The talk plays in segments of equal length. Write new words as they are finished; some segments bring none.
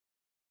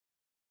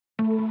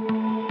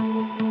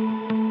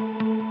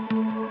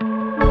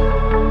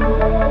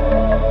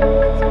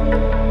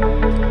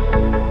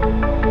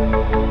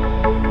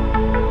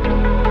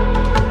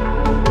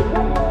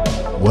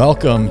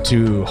Welcome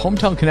to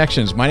Hometown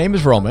Connections. My name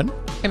is Roman.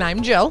 And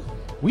I'm Jill.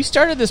 We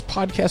started this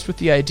podcast with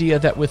the idea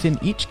that within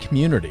each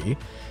community,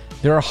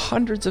 there are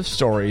hundreds of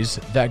stories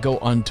that go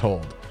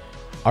untold.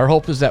 Our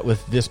hope is that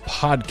with this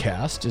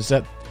podcast is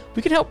that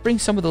we can help bring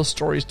some of those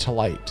stories to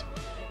light.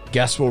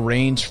 Guests will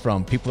range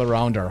from people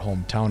around our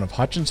hometown of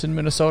Hutchinson,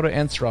 Minnesota,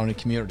 and surrounding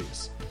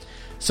communities.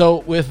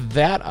 So with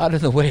that out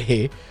of the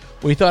way,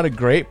 we thought a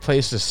great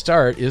place to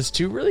start is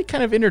to really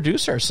kind of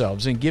introduce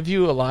ourselves and give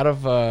you a lot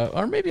of,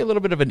 or maybe a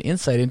little bit of an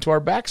insight into our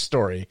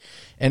backstory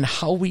and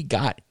how we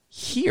got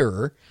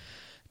here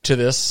to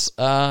this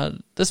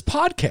this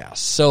podcast.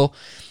 So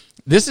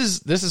this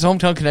is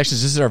Hometown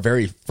Connections. This is our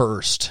very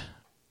first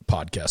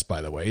podcast,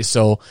 by the way.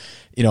 So,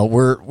 you know,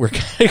 we're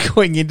kind of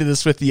going into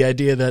this with the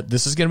idea that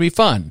this is going to be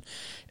fun.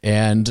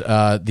 And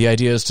the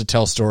idea is to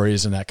tell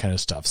stories and that kind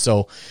of stuff.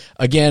 So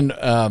again,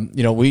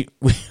 you know, we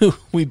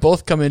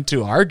both come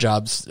into our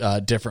jobs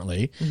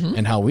differently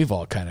and how we've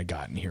all kind of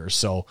gotten here.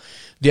 So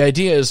the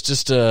idea is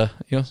just to,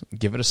 you know,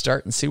 give it a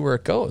start and see where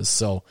it goes.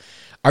 So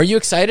are you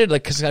excited?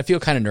 Like, because I feel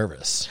kind of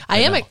nervous. I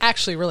am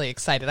actually really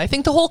excited. I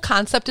think the whole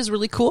concept is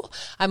really cool.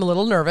 I'm a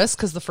little nervous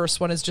because the first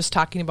one is just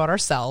talking about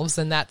ourselves,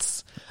 and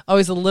that's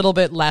always a little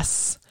bit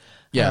less.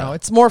 Yeah, I don't know,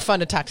 it's more fun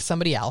to talk to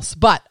somebody else,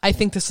 but I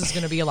think this is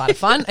going to be a lot of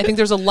fun. I think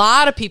there's a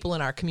lot of people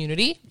in our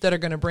community that are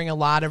going to bring a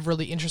lot of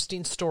really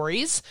interesting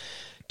stories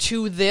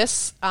to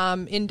this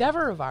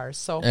endeavor of ours.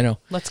 So I know.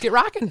 Let's get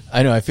rocking.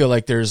 I know. I feel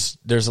like there's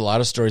a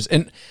lot of stories,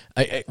 and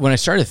when I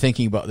started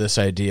thinking about this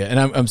idea, and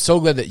I'm so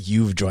glad that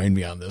you've joined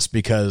me on this,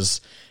 because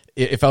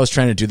if I was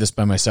trying to do this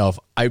by myself,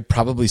 I'd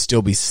probably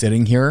still be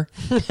sitting here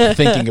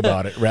thinking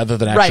about it rather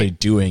than actually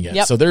doing it.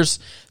 Yep. So there's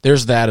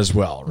that as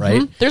well,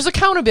 right? Mm-hmm. There's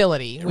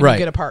accountability when you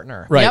get a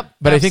partner. Right. Yep,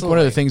 but absolutely. I think one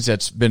of the things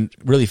that's been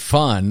really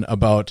fun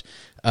about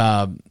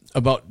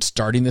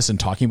starting this and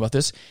talking about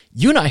this,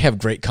 you and I have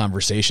great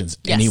conversations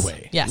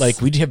anyway. Yes.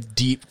 Like we have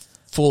deep,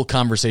 full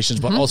conversations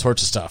about all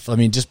sorts of stuff. I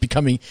mean, just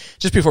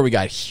before we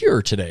got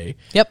here today,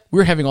 we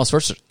were having all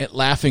sorts of,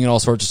 laughing and all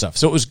sorts of stuff.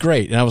 So it was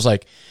great. And I was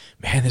like,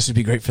 man, this would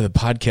be great for the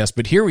podcast.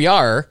 But here we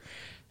are,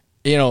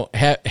 you know,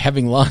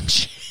 having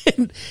lunch,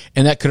 and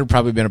that could have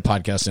probably been a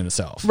podcast in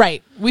itself.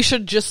 Right. We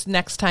should just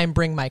next time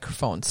bring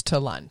microphones to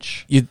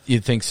lunch.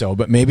 You'd think so,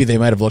 but maybe they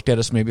might have looked at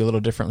us maybe a little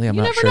differently. I'm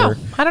not sure.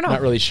 Know. I don't know. Not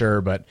really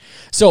sure, but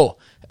so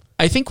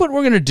I think what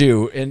we're going to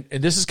do, and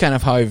this is kind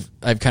of how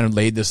I've kind of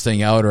laid this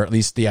thing out, or at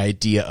least the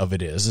idea of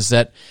it is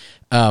that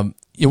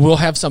we'll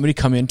have somebody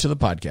come into the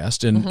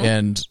podcast,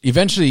 and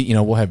eventually, you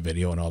know, we'll have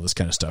video and all this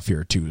kind of stuff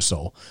here too.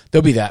 So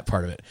there'll be that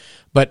part of it,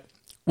 but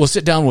we'll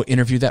sit down, we'll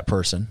interview that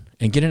person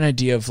and get an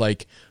idea of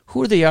like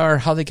who they are,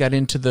 how they got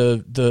into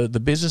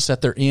the business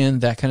that they're in,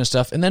 that kind of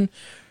stuff. And then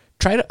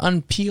try to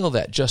unpeel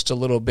that just a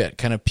little bit,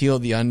 kind of peel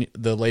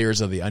the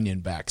layers of the onion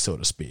back, so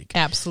to speak.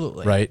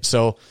 Absolutely. Right.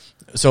 So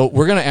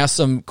we're going to ask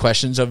some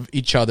questions of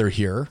each other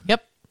here.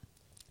 Yep.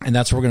 And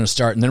that's where we're going to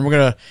start. And then we're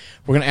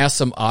going to ask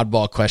some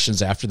oddball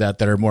questions after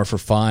that are more for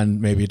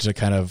fun, maybe to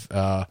kind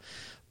of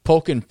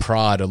poke and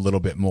prod a little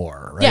bit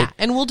more, right? Yeah,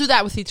 and we'll do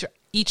that with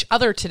each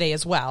other today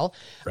as well.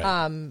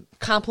 Right.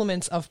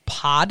 Compliments of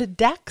pod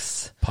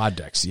decks. Pod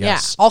decks,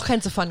 yes. Yeah, all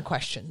kinds of fun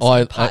questions. Oh,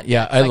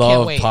 I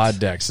love pod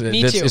decks.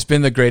 Me too. It's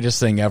been the greatest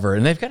thing ever.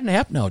 And they've got an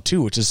app now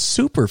too, which is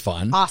super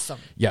fun. Awesome.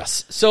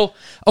 Yes. So,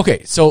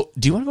 okay. So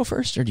do you want to go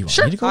first, or do you want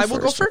me to go first? I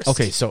will go first.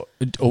 Okay. So,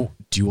 do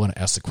you want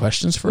to ask the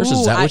questions first?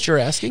 Is that what you're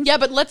asking? Yeah,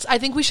 but I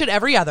think we should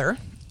every other.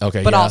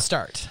 Okay. But I'll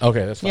start.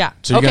 Okay, that's fine. Yeah.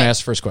 So you're going to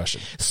ask the first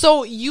question.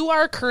 So you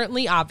are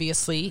currently,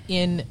 obviously,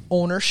 in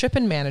ownership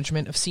and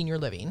management of senior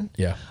living.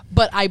 Yeah.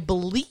 But I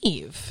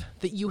believe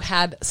that you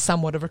had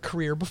somewhat of a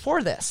career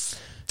before this.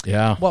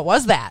 Yeah. What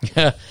was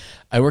that?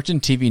 I worked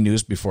in TV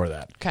news before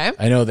that. Okay.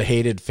 I know the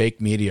hated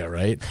fake media,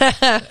 right?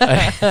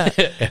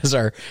 As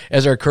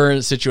our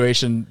current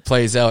situation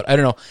plays out. I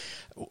don't know.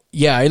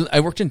 Yeah, I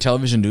worked in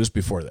television news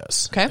before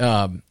this. Okay.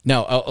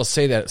 Now, I'll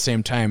say that at the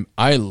same time,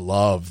 I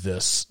love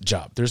this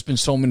job. There's been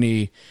so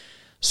many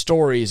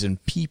stories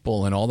and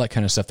people and all that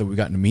kind of stuff that we've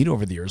gotten to meet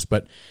over the years.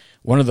 But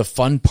one of the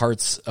fun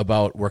parts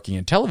about working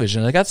in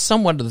television, I got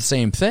somewhat of the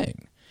same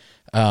thing.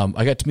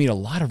 I got to meet a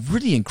lot of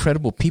really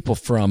incredible people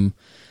from,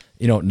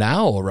 you know,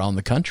 now around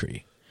the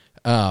country.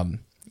 You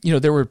know,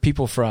 there were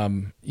people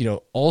from, you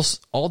know,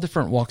 all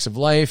different walks of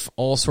life,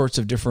 all sorts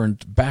of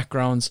different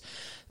backgrounds,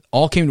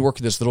 all came to work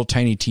at this little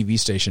tiny TV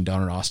station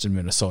down in Austin,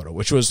 Minnesota,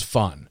 which was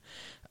fun.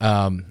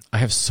 I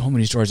have so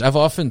many stories. I've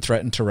often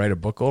threatened to write a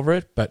book over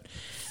it, but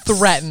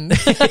threatened.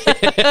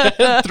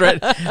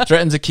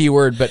 Threaten's a key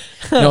word, but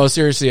no,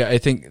 seriously, I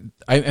think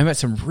I met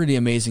some really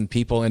amazing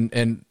people,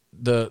 and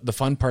the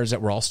fun part is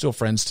that we're all still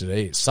friends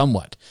today,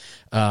 somewhat.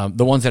 The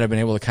ones that I've been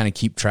able to kind of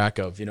keep track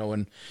of, you know,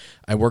 when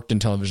I worked in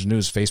television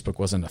news, Facebook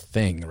wasn't a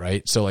thing,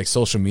 right? So like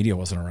social media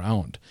wasn't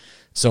around.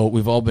 So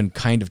we've all been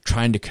kind of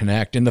trying to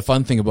connect. And the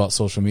fun thing about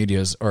social media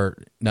is, or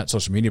not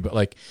social media, but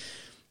like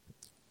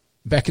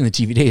back in the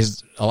TV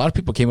days, a lot of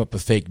people came up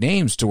with fake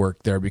names to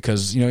work there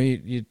because, you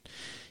know,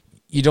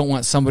 you don't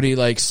want somebody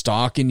like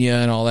stalking you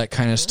and all that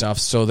kind of stuff.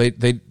 So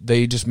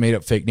they just made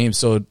up fake names.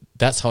 So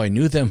that's how I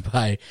knew them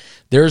by.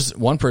 There's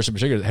one person in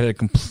particular that had a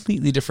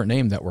completely different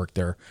name that worked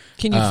there.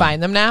 Can you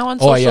find them now on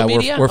social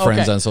media? We're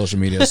friends on social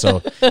media.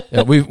 So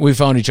we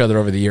found each other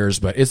over the years,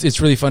 but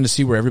it's really fun to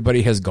see where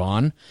everybody has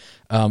gone.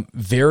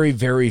 Very,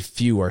 very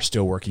few are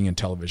still working in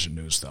television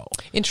news, though.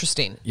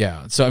 Interesting.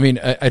 Yeah. So, I mean,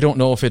 I don't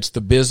know if it's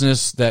the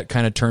business that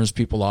kind of turns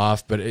people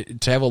off,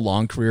 but to have a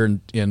long career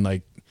in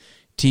like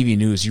TV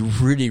news, you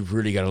really,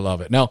 really got to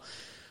love it. Now,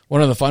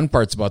 one of the fun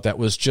parts about that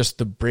was just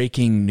the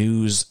breaking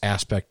news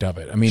aspect of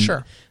it. I mean,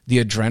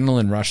 the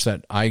adrenaline rush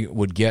that I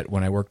would get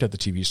when I worked at the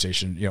TV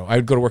station, I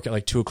would go to work at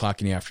like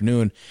 2:00 in the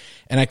afternoon,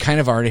 and I kind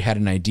of already had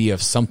an idea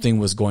if something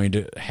was going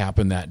to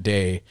happen that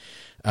day.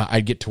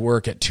 I'd get to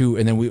work at 2:00,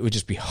 and then we would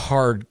just be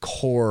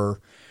hardcore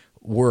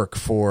work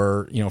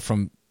for,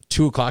 from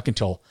 2:00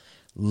 until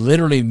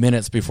literally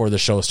minutes before the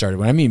show started.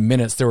 When I mean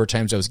minutes, there were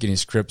times I was getting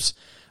scripts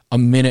a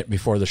minute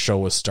before the show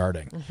was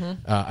starting.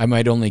 I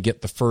might only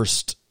get the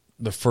first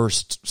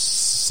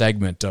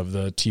segment of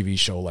the TV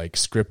show like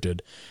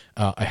scripted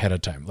ahead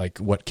of time, like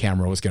what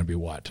camera was going to be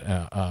what,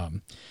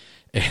 and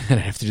then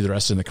I have to do the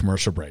rest in the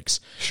commercial breaks.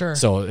 Sure.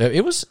 So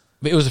it was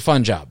a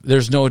fun job.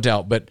 There's no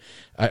doubt, but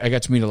I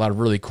got to meet a lot of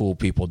really cool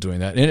people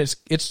doing that, and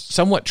it's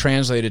somewhat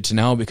translated to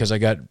now because I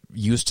got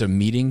used to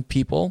meeting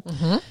people,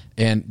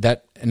 and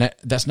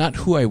that's not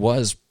who I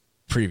was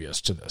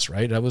previous to this.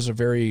 Right, I was a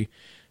very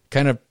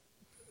kind of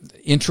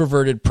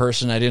introverted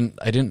person.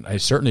 I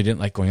certainly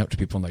didn't like going up to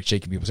people and like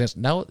shaking people's hands.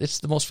 Now it's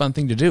the most fun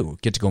thing to do.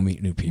 Get to go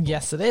meet new people.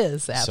 Yes, it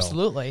is.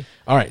 Absolutely. So,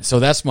 all right.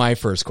 So that's my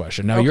first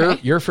question. Now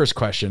your first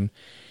question,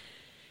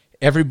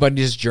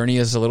 everybody's journey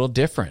is a little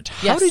different.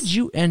 How did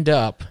you end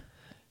up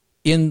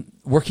in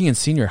working in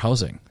senior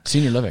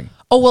living?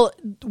 Oh, well,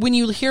 when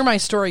you hear my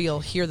story,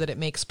 you'll hear that it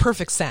makes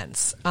perfect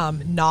sense.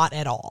 Not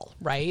at all.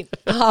 Right.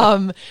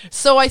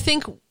 So I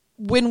think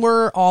when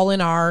we're all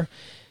in our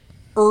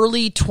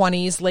early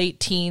 20s, late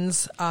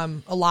teens,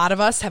 a lot of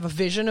us have a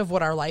vision of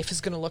what our life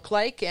is going to look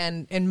like,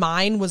 and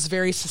mine was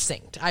very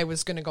succinct. I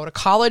was going to go to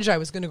college, I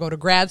was going to go to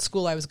grad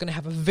school, I was going to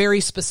have a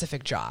very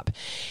specific job.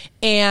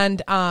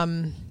 And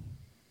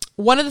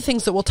one of the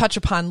things that we'll touch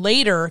upon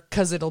later,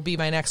 because it'll be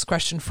my next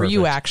question for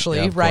you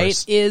actually,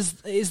 right, is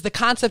the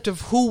concept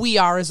of who we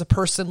are as a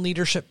person,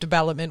 leadership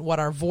development, what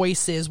our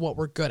voice is, what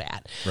we're good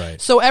at. Right.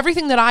 So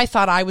everything that I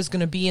thought I was going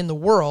to be in the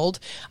world,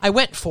 I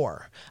went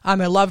for. I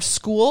loved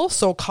school,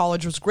 so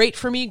college was great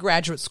for me,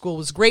 graduate school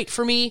was great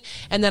for me,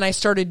 and then I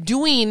started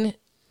doing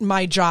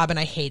my job and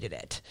I hated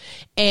it.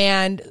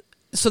 And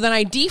so then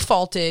I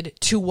defaulted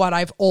to what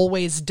I've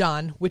always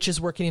done, which is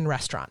working in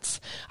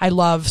restaurants. I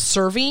love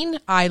serving.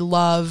 I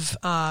love,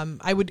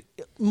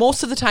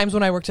 most of the times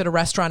when I worked at a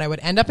restaurant, I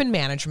would end up in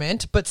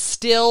management, but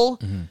still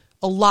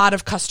a lot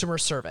of customer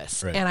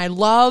service. Right. And I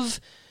love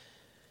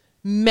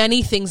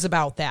many things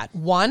about that.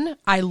 One,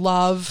 I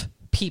love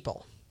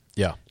people.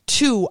 Yeah.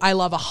 Two, I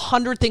love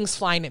 100 things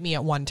flying at me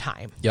at one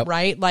time. Yep.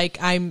 Right? Like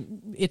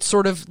it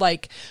sort of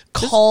like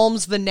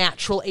calms the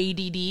natural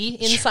ADD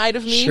inside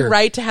of me,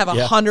 right? To have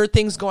 100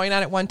 things going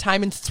on at one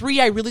time. And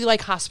three, I really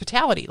like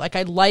hospitality. Like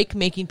I like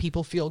making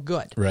people feel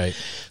good. Right.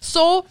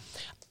 So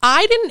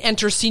I didn't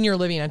enter senior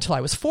living until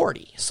I was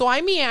 40. So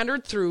I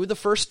meandered through the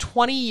first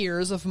 20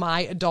 years of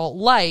my adult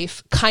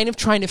life, kind of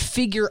trying to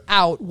figure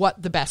out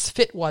what the best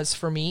fit was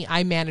for me.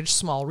 I managed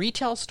small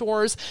retail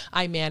stores.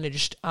 I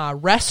managed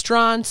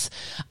restaurants.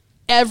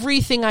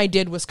 Everything I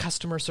did was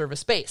customer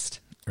service based.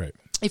 Right.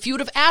 If you would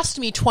have asked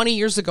me 20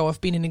 years ago if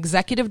being an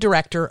executive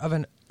director of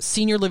a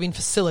senior living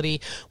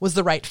facility was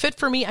the right fit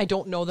for me, I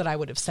don't know that I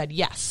would have said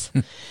yes.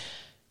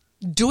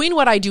 Doing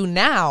what I do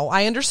now,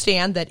 I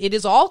understand that it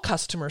is all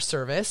customer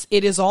service,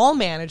 it is all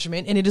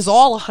management, and it is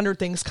all 100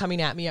 things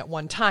coming at me at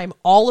one time,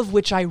 all of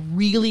which I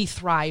really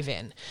thrive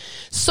in.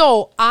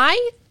 So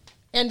I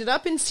ended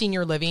up in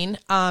senior living,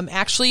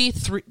 actually,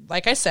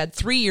 like I said,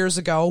 3 years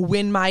ago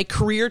when my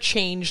career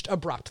changed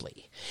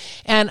abruptly.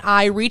 And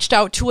I reached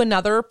out to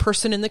another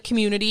person in the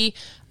community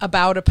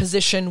about a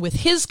position with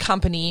his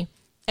company,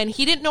 and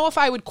he didn't know if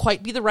I would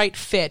quite be the right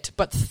fit,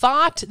 but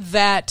thought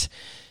that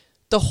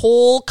the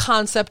whole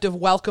concept of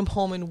Welcome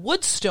Home in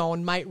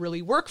Woodstone might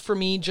really work for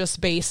me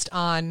just based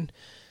on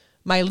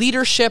my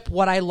leadership,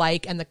 what I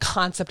like, and the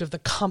concept of the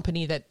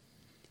company that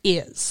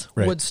is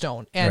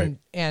Woodstone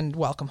and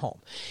Welcome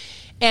Home.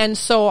 And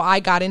so I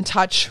got in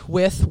touch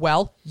with,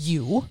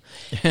 you.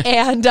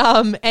 And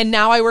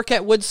now I work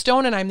at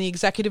Woodstone and I'm the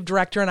executive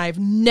director, and I've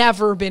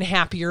never been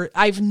happier.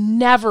 I've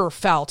never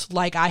felt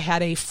like I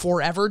had a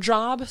forever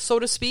job, so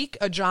to speak,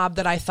 a job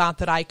that I thought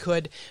that I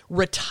could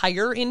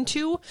retire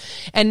into.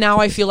 And now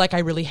I feel like I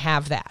really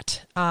have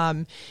that.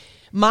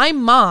 My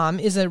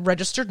mom is a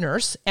registered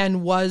nurse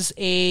and was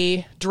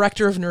a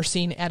director of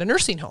nursing at a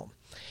nursing home.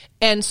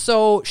 And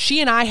so she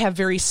and I have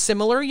very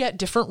similar yet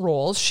different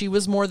roles. She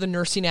was more the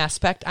nursing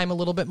aspect. I'm a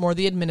little bit more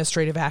the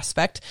administrative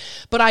aspect.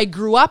 But I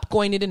grew up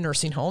going into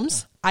nursing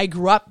homes. I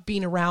grew up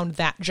being around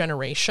that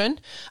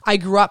generation. I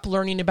grew up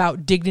learning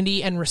about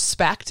dignity and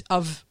respect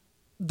of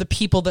the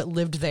people that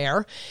lived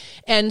there.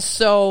 And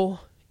so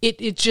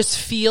it just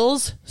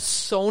feels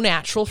so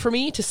natural for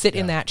me to sit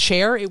in that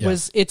chair.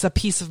 It's a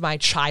piece of my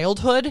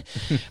childhood.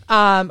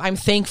 I'm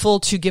thankful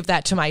to give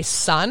that to my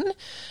son,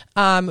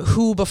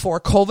 who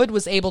before COVID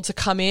was able to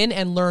come in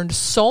and learned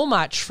so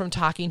much from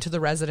talking to the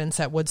residents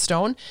at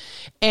Woodstone.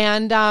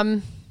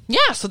 And,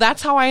 so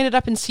that's how I ended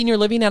up in senior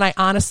living, and I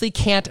honestly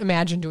can't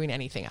imagine doing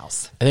anything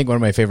else. I think one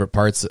of my favorite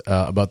parts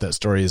about that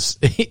story is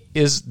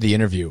the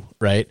interview,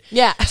 right?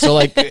 Yeah. So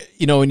like,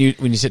 when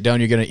you sit down,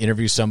 you're going to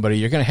interview somebody,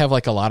 you're going to have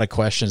like a lot of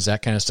questions,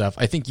 that kind of stuff.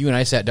 I think you and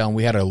I sat down,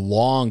 we had a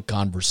long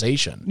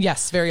conversation.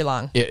 Yes, very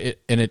long. It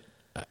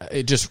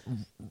just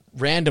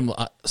random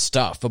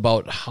stuff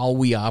about how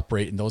we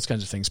operate and those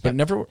kinds of things, but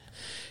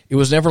it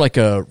was never like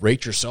a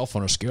rate yourself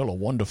on a scale of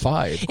 1 to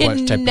 5.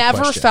 It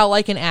never felt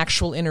like an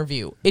actual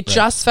interview. It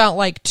just felt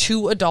like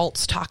two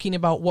adults talking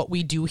about what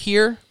we do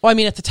here. Well, I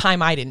mean, at the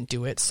time I didn't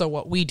do it, so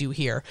what we do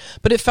here.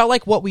 But it felt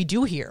like what we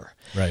do here.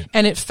 Right.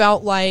 And it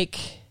felt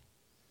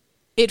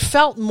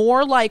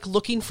more like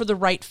looking for the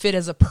right fit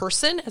as a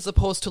person as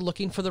opposed to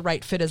looking for the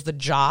right fit as the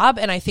job.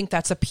 And I think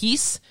that's a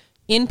piece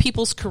in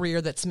people's career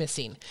that's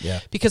missing.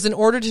 Yeah. Because in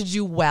order to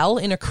do well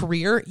in a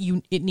career,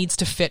 it needs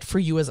to fit for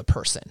you as a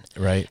person.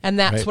 Right. And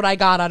that's what I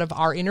got out of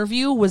our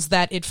interview, was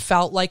that it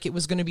felt like it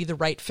was going to be the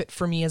right fit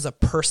for me as a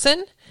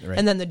person. Right.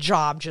 And then the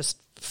job just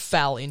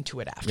fell into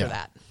it after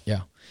that.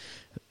 Yeah.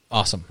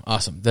 Awesome.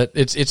 That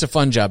it's a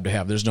fun job to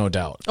have. There's no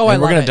doubt. Oh,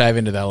 and we're going to dive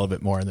into that a little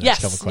bit more in the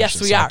next couple of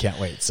questions. Yes, we are. I can't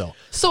wait.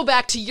 So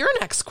back to your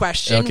next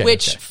question,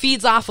 which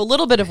feeds off a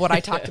little bit of what I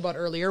talked about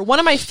earlier. One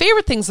of my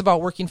favorite things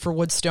about working for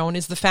Woodstone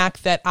is the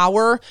fact that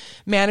our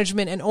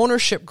management and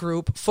ownership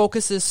group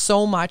focuses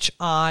so much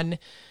on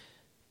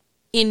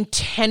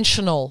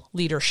intentional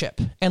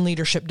leadership and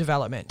leadership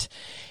development.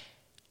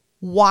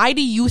 Why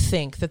do you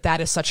think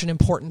that is such an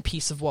important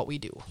piece of what we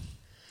do?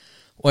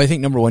 Well, I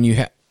think number one,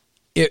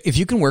 if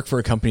you can work for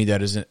a company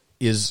that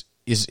is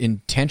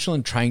intentional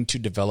in trying to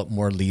develop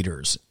more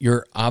leaders,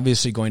 you're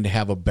obviously going to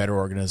have a better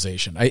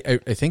organization. I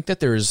think that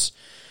there's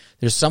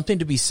something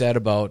to be said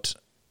about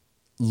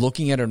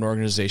looking at an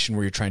organization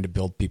where you're trying to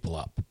build people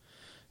up.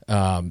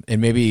 And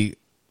maybe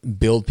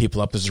build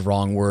people up is the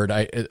wrong word.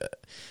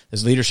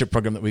 This leadership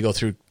program that we go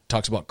through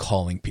talks about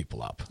calling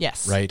people up.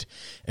 Yes. Right.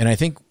 And I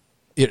think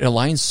it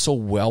aligns so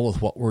well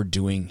with what we're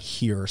doing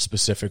here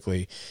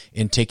specifically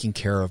in taking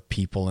care of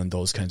people and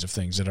those kinds of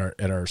things at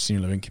our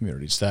senior living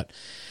communities, that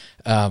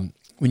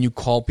when you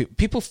call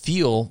people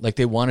feel like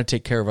they want to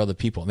take care of other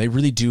people, and they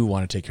really do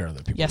want to take care of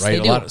other people. Yes,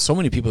 right? They do. So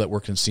many people that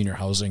work in senior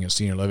housing and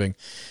senior living,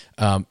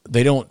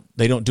 they don't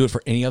do it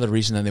for any other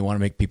reason than they want to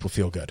make people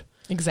feel good.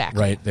 Exactly.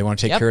 Right. They want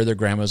to take care of their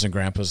grandmas and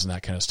grandpas and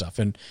that kind of stuff.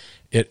 And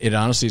it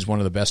honestly is one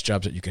of the best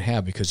jobs that you can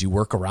have, because you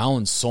work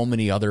around so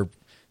many other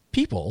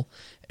people,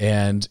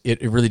 and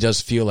it really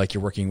does feel like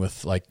you're working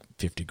with like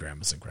 50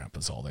 grandmas and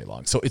grandpas all day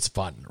long. So it's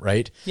fun,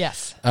 right?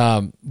 Yes.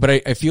 But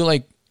I feel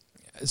like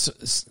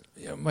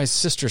my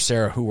sister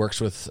Sarah, who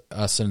works with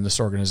us in this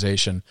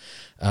organization,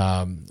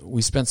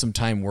 we spent some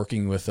time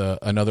working with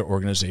another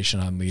organization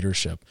on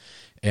leadership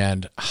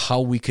and how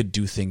we could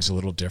do things a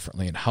little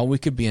differently and how we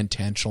could be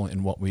intentional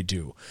in what we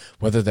do,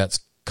 whether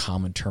that's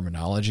common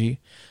terminology,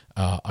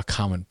 a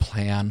common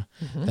plan,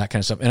 that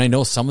kind of stuff. And I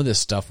know some of this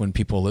stuff, when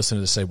people listen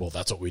to this, say, well,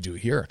 that's what we do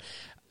here.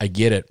 I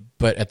get it.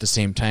 But at the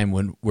same time,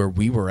 where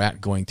we were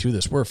at going through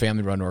this, we're a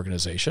family-run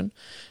organization.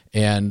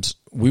 And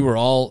we were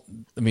all,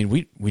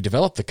 we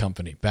developed the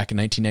company back in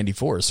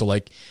 1994. So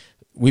like,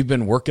 we've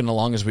been working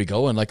along as we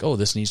go, and like, oh,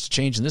 this needs to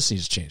change and this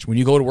needs to change. When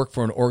you go to work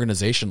for an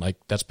organization like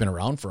that's been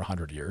around for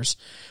 100 years,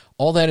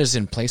 all that is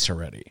in place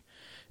already.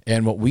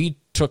 And what we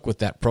took with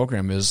that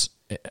program is,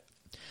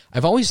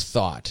 I've always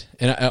thought,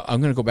 and I'm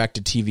going to go back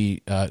to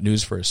TV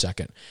news for a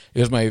second.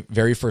 It was my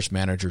very first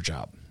manager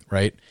job,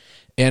 right?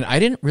 And I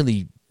didn't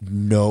really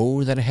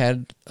know that I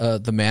had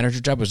the manager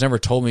job. It was never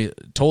told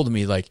to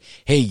me like,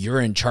 hey,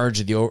 you're in charge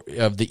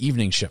of the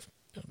evening shift.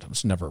 That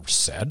was never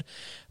said.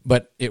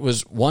 But it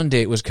was one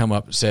day it was come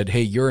up and said,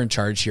 hey, you're in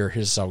charge here.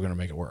 Here's how we're going to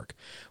make it work.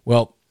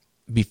 Well,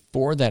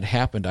 before that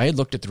happened, I had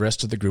looked at the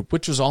rest of the group,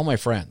 which was all my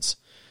friends.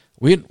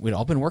 We'd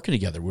all been working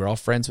together. We were all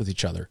friends with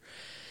each other.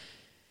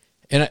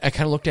 And I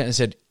kind of looked at it and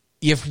said,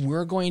 if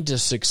we're going to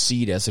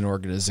succeed as an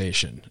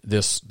organization,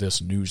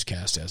 this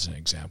newscast as an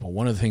example,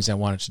 one of the things I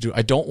wanted to do,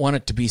 I don't want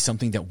it to be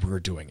something that we're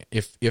doing.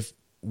 If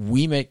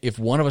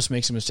one of us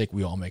makes a mistake,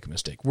 we all make a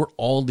mistake. We're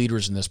all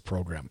leaders in this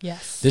program.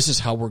 Yes. This is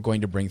how we're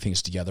going to bring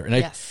things together.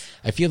 And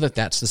I feel that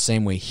that's the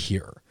same way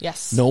here.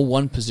 Yes. No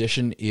one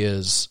position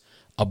is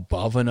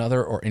above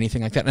another or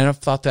anything like that. And I've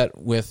thought that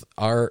with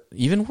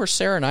even where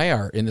Sarah and I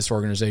are in this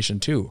organization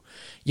too.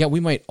 Yeah, we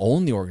might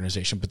own the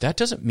organization, but that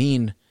doesn't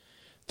mean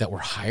that we're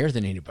higher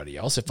than anybody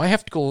else. If I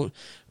have to go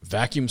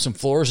vacuum some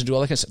floors and do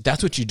all that kind of stuff,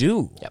 that's what you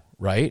do. Yep.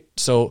 Right?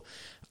 So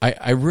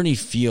I really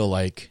feel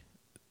like,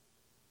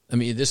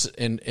 this,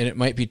 and it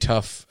might be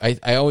tough.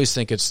 I always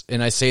think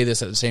and I say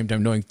this at the same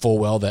time, knowing full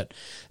well that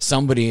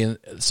somebody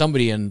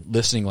in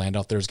listening land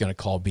out there is going to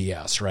call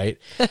BS, right?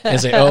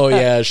 And say, oh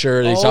yeah,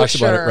 sure. He talks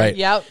about it. Right.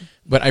 Yep.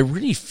 But I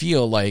really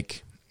feel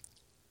like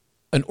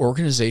an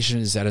organization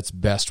is at its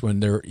best when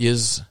there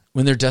is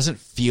when there doesn't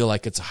feel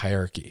like it's a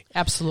hierarchy.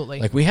 Absolutely.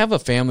 Like we have a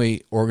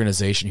family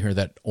organization here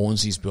that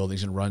owns these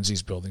buildings and runs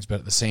these buildings, but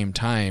at the same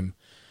time,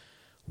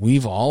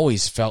 we've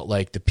always felt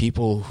like the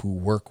people who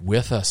work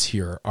with us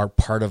here are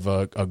part of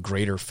a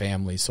greater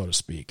family, so to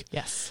speak.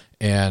 Yes.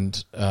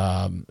 And,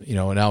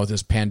 now with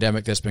this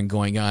pandemic that's been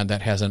going on,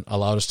 that hasn't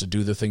allowed us to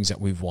do the things that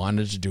we've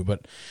wanted to do.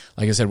 But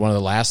like I said, one of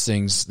the last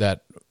things,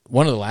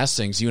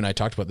 you and I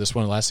talked about this,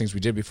 one of the last things we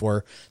did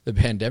before the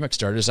pandemic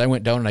started is I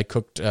went down and I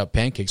cooked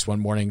pancakes one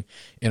morning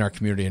in our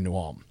community in New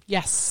Ulm.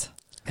 Yes.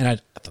 And I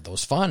thought that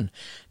was fun.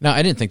 Now,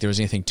 I didn't think there was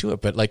anything to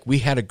it, but like we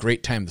had a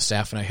great time. The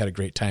staff and I had a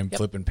great time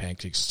flipping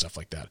pancakes and stuff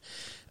like that.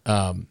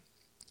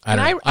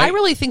 I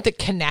really think that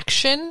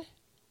connection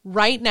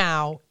right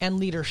now and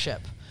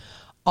leadership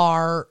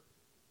are,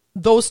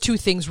 those two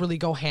things really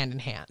go hand in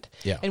hand.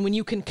 Yeah. And when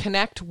you can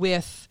connect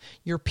with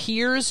your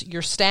peers,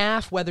 your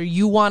staff, whether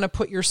you want to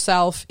put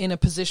yourself in a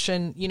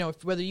position,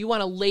 whether you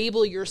want to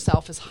label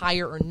yourself as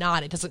higher or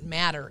not, it doesn't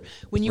matter.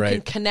 When you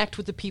can connect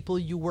with the people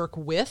you work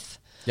with,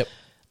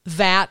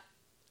 that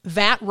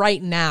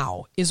right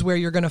now is where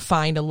you're going to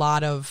find a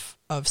lot of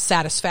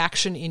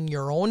satisfaction in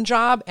your own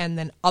job, and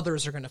then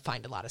others are going to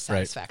find a lot of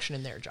satisfaction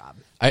in their job.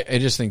 I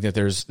just think that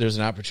there's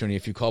an opportunity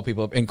if you call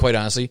people up, and quite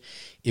honestly,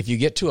 if you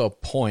get to a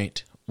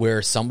point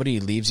where somebody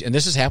leaves, and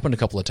this has happened a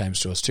couple of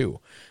times to us too,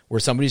 where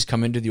somebody's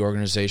come into the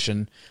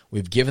organization,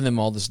 we've given them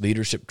all this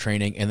leadership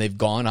training, and they've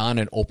gone on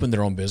and opened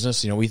their own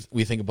business. We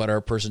think about our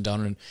person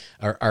down in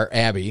our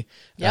Abby.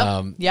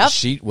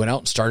 She went out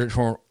and started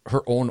her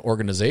own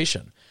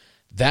organization.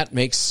 That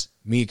makes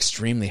me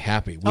extremely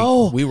happy.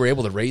 We were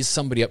able to raise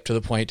somebody up to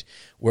the point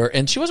where,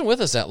 and she wasn't with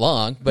us that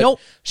long, but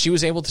she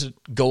was able to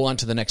go on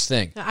to the next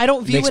thing. I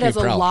don't view it as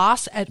a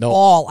loss at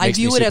all. I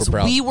view it as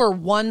we were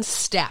one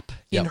step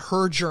in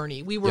her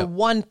journey. We were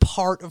one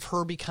part of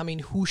her becoming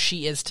who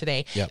she is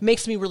today. It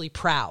makes me really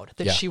proud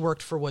that she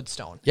worked for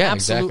Woodstone. Yeah,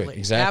 absolutely.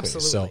 Exactly.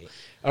 Absolutely. So,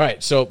 all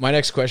right. So my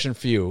next question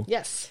for you.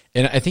 Yes.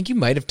 And I think you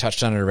might have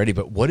touched on it already,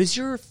 but what is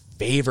your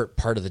favorite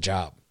part of the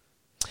job?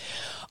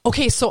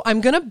 Okay, so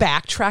I'm going to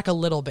backtrack a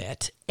little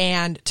bit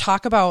and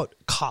talk about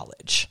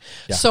college.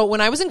 Yeah. So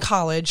when I was in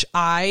college,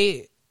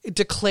 I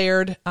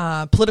declared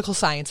political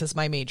science as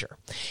my major.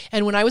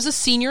 And when I was a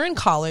senior in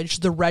college,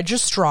 the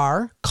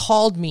registrar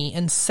called me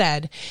and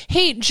said,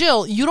 "Hey,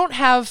 Jill, you don't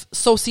have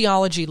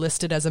sociology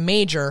listed as a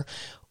major.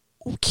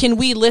 Can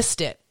we list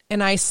it?"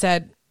 And I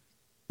said,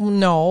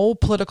 "No,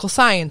 political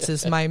science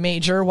is my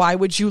major. Why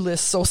would you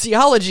list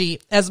sociology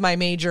as my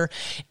major?"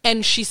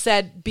 And she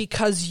said,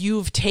 "Because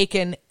you've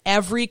taken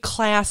every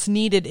class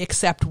needed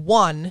except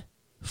one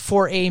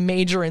for a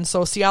major in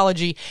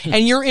sociology,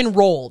 and you're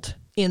enrolled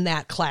in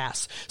that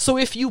class. So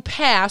if you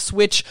pass,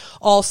 which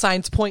all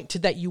signs point to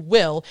that you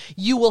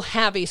will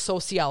have a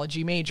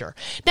sociology major."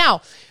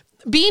 Now,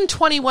 being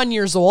 21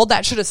 years old,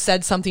 that should have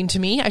said something to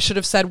me. I should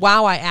have said,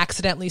 wow, I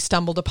accidentally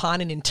stumbled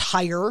upon an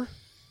entire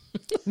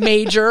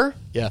major,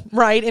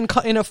 right, in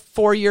a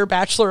 4-year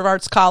Bachelor of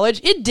Arts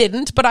college. It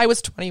didn't, but I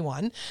was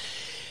 21,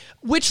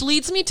 which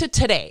leads me to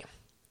today.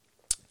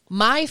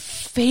 My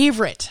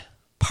favorite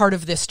part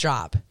of this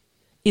job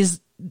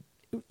is,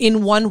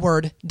 in one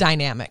word,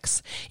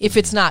 dynamics. If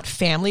it's not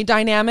family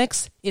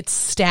dynamics, it's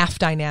staff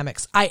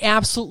dynamics. I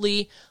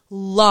absolutely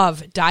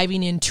love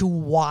diving into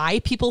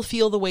why people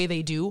feel the way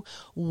they do,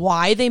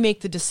 why they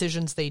make the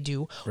decisions they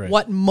do,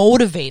 what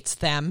motivates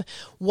them,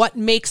 what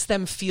makes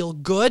them feel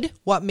good,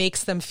 what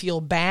makes them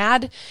feel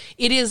bad.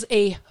 It is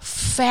a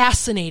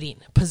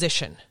fascinating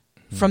position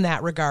from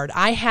that regard.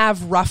 I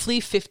have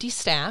roughly 50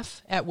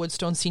 staff at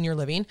Woodstone Senior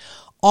Living.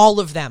 All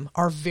of them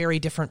are very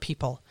different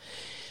people.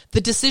 The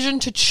decision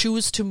to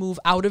choose to move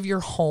out of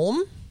your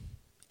home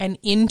and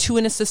into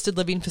an assisted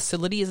living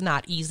facility is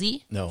not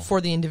easy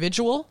for the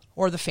individual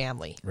or the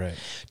family. Right.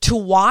 To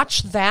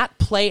watch that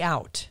play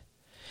out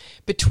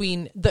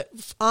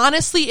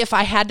honestly, if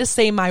I had to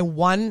say my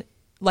one,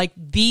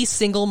 the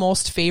single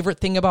most favorite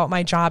thing about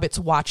my job, it's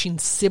watching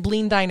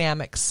sibling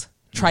dynamics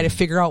try to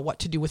figure out what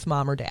to do with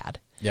mom or dad.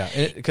 Yeah,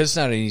 because it's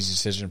not an easy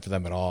decision for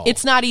them at all.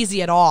 It's not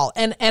easy at all.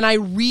 And I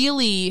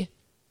really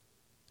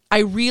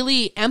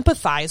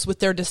empathize with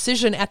their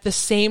decision. At the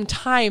same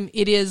time,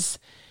 it is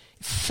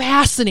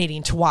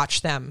fascinating to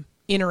watch them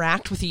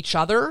interact with each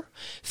other,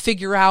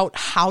 figure out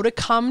how to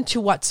come to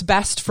what's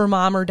best for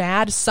mom or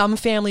dad. Some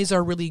families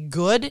are really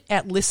good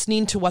at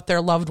listening to what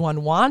their loved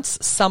one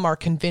wants. Some are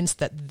convinced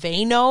that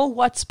they know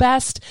what's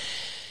best.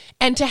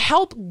 And to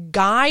help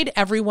guide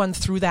everyone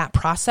through that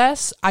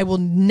process, I will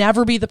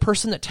never be the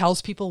person that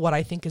tells people what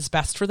I think is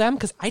best for them,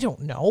 because I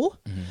don't know.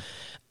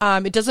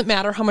 It doesn't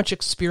matter how much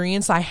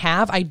experience I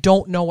have. I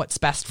don't know what's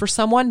best for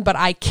someone, but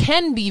I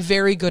can be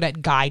very good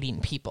at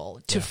guiding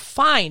people to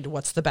find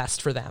what's the best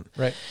for them.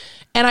 Right.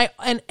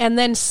 And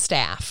then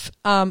staff.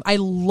 I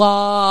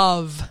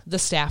love the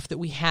staff that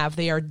we have.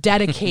 They are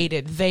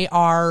dedicated. They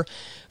are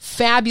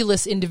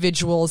fabulous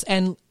individuals,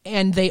 and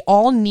they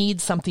all need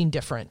something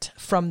different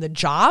from the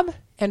job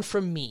and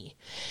from me.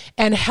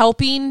 And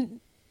helping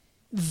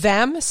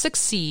them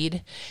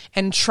succeed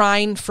and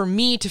trying for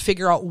me to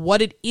figure out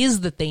what it is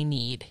that they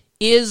need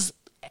is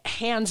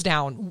hands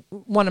down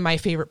one of my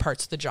favorite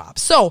parts of the job.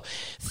 So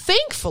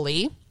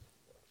thankfully,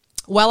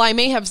 while I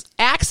may have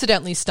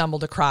accidentally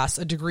stumbled across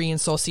a degree in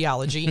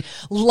sociology,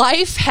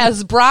 life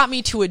has brought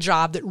me to a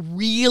job that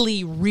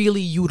really,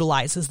 really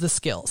utilizes the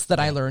skills that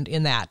I learned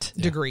in that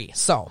degree.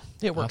 So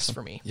it works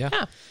for me.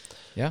 Yeah.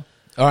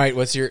 All right.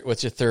 What's your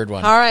third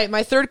one? All right.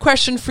 My third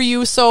question for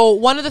you. So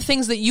one of the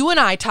things that you and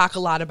I talk a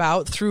lot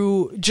about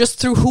through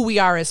who we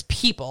are as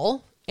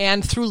people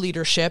and through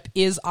leadership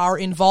is our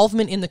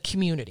involvement in the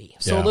community.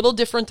 So a little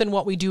different than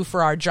what we do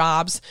for our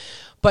jobs,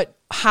 but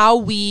how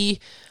we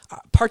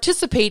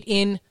participate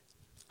in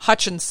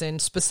Hutchinson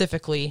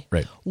specifically.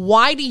 Right.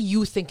 Why do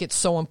you think it's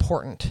so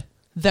important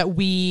that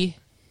we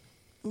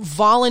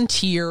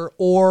volunteer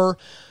or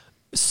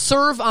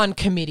serve on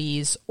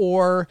committees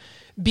or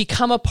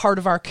become a part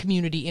of our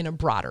community in a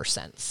broader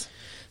sense?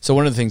 So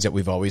one of the things that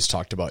we've always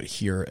talked about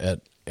here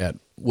at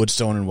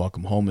Woodstone and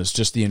Welcome Home is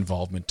just the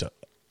involvement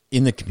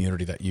in the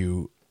community that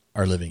you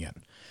are living in,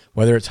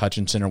 whether it's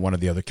Hutchinson or one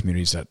of the other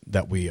communities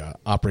that we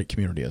operate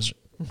communities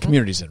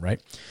in,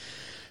 right?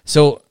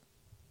 So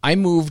I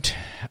moved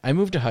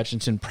to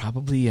Hutchinson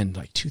probably in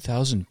like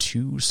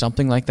 2002,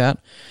 something like that.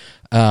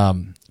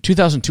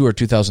 2002 or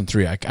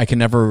 2003. I can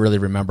never really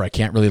remember. I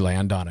can't really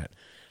land on it.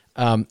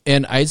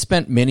 And I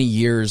spent many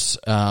years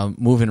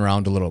moving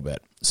around a little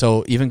bit.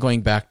 So even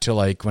going back to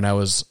like when I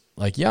was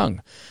like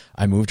young,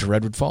 I moved to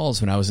Redwood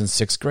Falls when I was in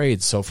 6th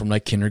grade. So from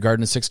like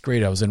kindergarten to 6th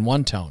grade, I was in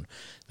one town.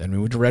 Then we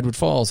moved to Redwood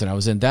Falls, and I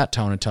was in that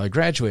town until I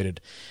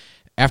graduated.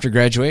 After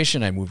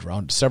graduation, I moved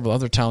around to several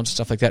other towns,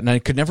 stuff like that, and I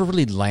could never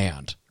really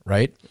land,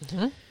 right?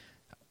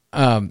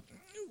 Mm-hmm.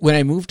 When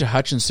I moved to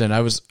Hutchinson,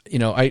 I was,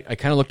 I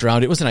kind of looked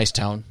around. It was a nice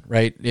town,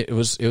 right? It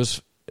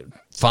was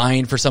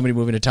fine for somebody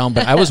moving to town,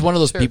 but I was one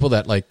of those people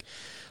that like,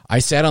 I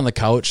sat on the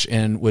couch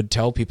and would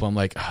tell people, I'm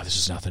like, this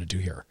is nothing to do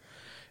here.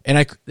 And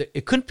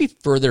it couldn't be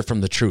further from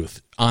the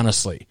truth,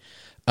 honestly.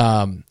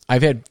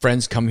 I've had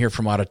friends come here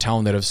from out of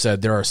town that have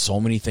said there are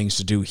so many things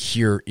to do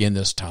here in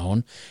this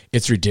town.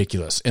 It's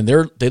ridiculous. And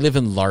they live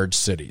in large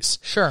cities.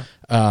 Sure.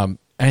 And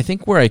I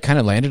think where I kind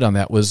of landed on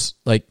that was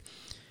like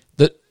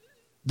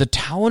the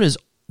town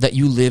that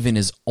you live in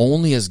is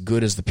only as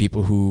good as the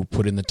people who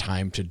put in the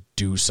time to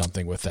do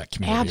something with that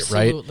community,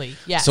 right? Absolutely.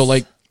 Yes. So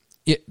like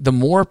the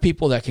more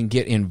people that can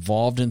get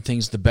involved in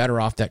things, the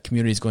better off that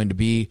community is going to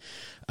be.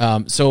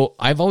 So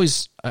I've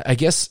always, I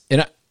guess,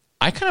 and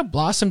I kind of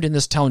blossomed in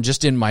this town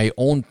just in my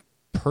own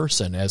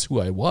person as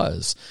who I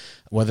was,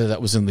 whether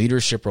that was in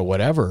leadership or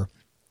whatever,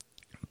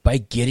 by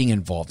getting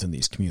involved in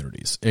these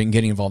communities and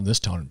getting involved in this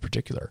town in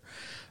particular.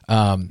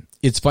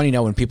 It's funny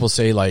now when people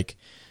say like,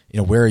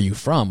 where are you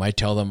from? I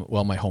tell them,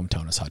 well, my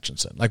hometown is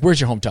Hutchinson. Like,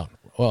 where's your hometown?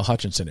 Well,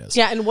 Hutchinson is.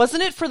 Yeah, and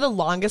wasn't it for the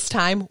longest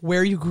time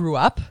where you grew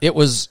up? It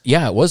was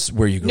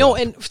where you grew up. No,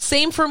 and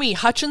same for me.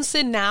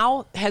 Hutchinson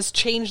now has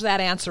changed that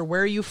answer.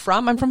 Where are you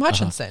from? I'm from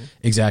Hutchinson.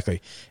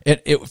 Exactly.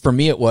 For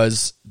me, it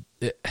was,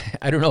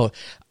 I don't know.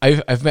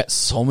 I've met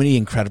so many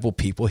incredible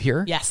people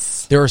here.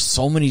 Yes. There are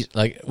so many,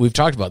 like we've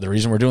talked about, the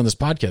reason we're doing this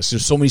podcast.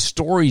 There's so many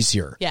stories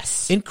here.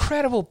 Yes.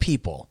 Incredible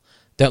people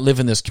that live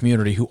in this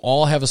community who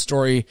all have a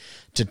story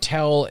to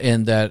tell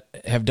and that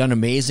have done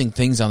amazing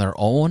things on their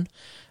own.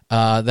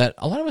 That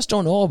a lot of us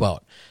don't know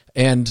about.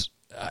 And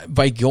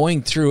by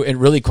going through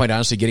and really quite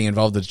honestly getting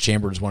involved with the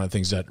chamber is one of the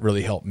things that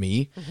really helped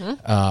me.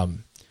 Mm-hmm.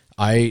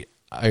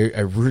 I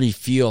really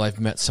feel I've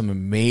met some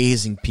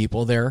amazing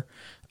people there.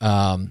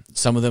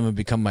 Some of them have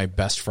become my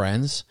best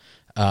friends.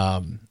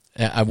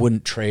 I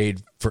wouldn't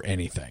trade for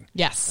anything.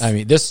 Yes. I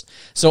mean,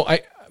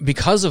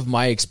 because of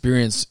my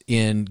experience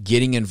in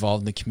getting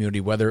involved in the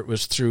community, whether it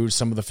was through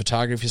some of the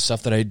photography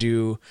stuff that I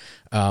do,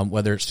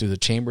 whether it's through the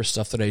chamber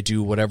stuff that I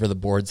do, whatever the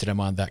boards that I'm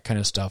on, that kind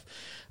of stuff.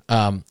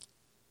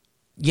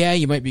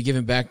 You might be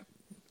giving back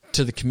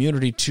to the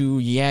community too.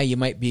 Yeah, you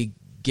might be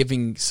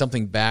giving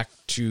something back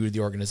to the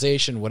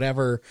organization,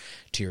 whatever,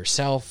 to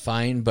yourself,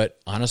 fine. But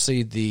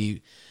honestly,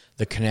 the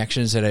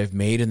connections that I've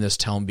made in this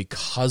town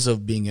because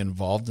of being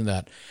involved in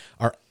that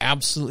are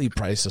absolutely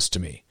priceless to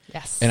me.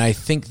 Yes. And I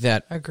think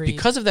that Agreed.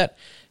 Because of that,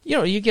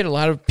 you get a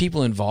lot of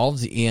people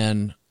involved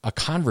in a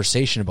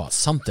conversation about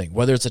something,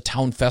 whether it's a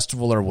town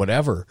festival or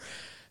whatever.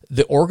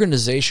 The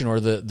organization or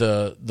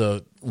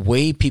the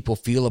way people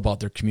feel about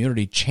their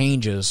community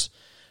changes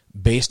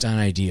based on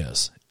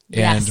ideas.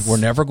 Yes. And we're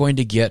never going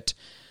to get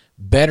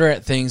better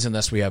at things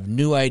unless we have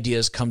new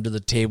ideas come to the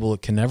table.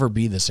 It can never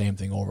be the same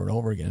thing over and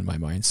over again in my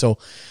mind. So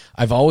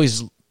I've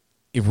always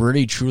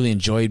really, truly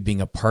enjoyed being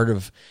a part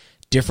of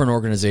different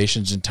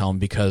organizations in town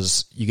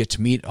because you get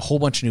to meet a whole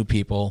bunch of new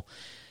people.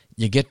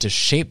 You get to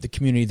shape the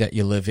community that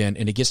you live in,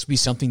 and it gets to be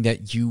something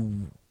that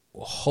you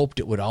hoped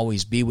it would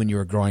always be when you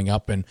were growing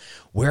up. And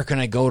where can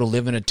I go to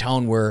live in a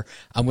town where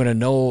I'm going to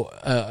know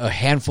a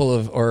handful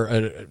of,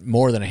 or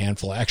more than a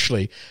handful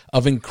actually,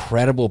 of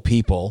incredible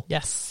people.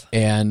 Yes.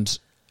 And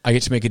I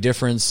get to make a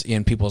difference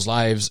in people's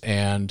lives,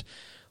 and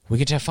we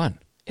get to have fun.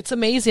 It's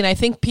amazing. I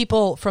think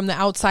people from the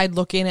outside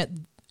look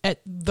in at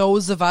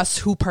those of us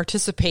who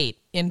participate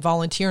and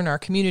volunteer in our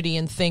community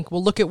and think,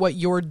 well, look at what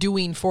you're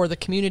doing for the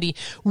community.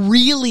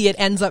 Really, it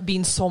ends up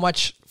being so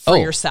much for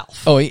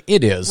yourself. Oh, it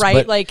is.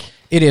 Right? Like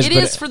it is. It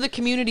is for the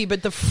community,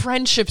 but the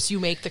friendships you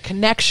make, the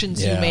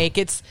connections you make,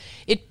 it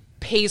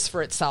pays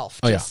for itself.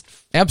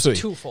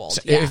 Absolutely. Twofold.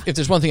 So if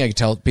there's one thing I can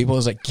tell people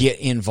is like, get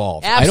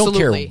involved. Absolutely.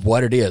 I don't care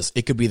what it is.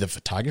 It could be the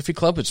photography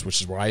club, which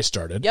is where I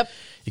started. Yep.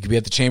 It could be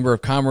at the Chamber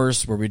of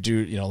Commerce where we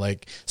do,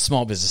 like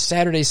Small Business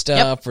Saturday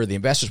stuff or the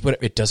ambassadors,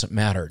 whatever. It doesn't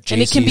matter.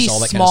 And it can be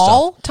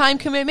small time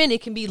commitment.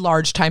 It can be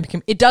large time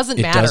commitment. It doesn't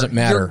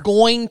matter. You're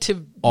going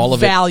to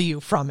value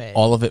from it.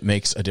 All of it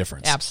makes a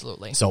difference.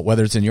 Absolutely. So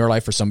whether it's in your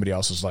life or somebody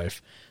else's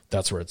life,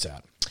 that's where it's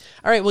at.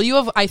 All right. Well, you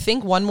have, I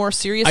think, one more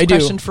serious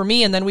question for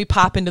me, and then we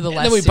pop into the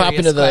less serious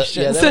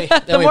questions.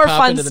 Then we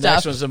pop into the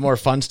next ones, the more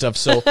fun stuff.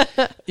 So,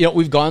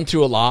 we've gone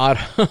through a lot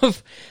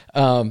of,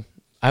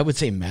 I would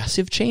say,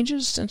 massive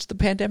changes since the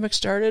pandemic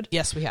started.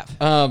 Yes, we have.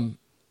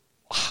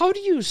 How do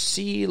you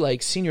see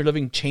like senior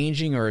living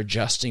changing or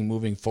adjusting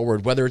moving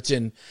forward, whether it's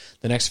in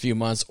the next few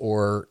months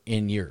or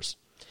in years?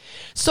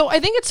 So I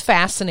think it's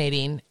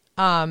fascinating.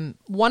 One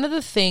of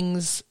the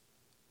things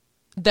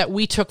that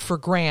we took for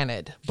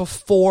granted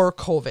before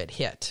COVID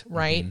hit,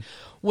 right,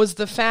 was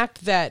the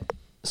fact that,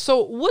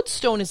 so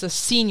Woodstone is a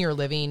senior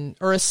living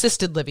or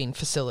assisted living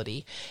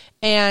facility.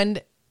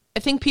 And I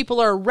think people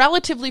are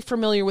relatively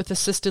familiar with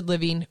assisted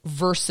living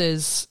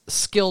versus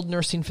skilled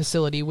nursing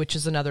facility, which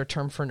is another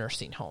term for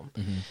nursing home.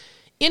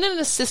 In an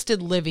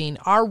assisted living,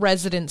 our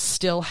residents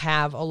still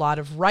have a lot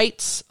of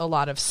rights, a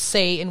lot of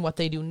say in what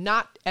they do,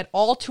 not at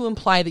all to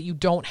imply that you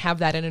don't have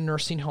that in a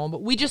nursing home,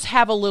 but we just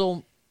have a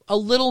little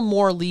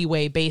more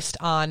leeway based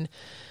on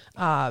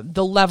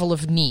the level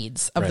of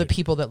needs of the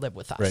people that live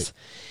with us. Right.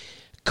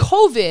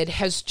 COVID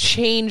has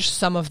changed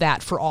some of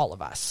that for all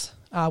of us,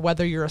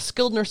 whether you're a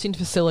skilled nursing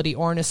facility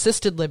or an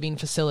assisted living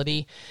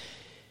facility.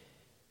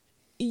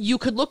 You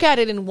could look at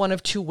it in one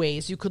of two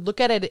ways. You could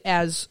look at it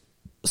as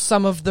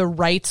some of the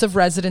rights of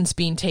residents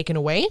being taken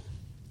away,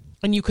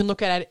 and you can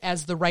look at it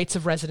as the rights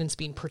of residents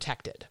being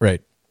protected.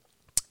 Right.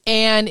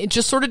 And it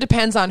just sort of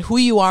depends on who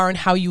you are and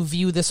how you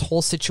view this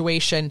whole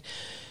situation.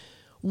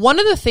 One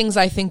of the things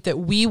I think that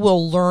we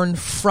will learn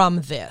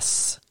from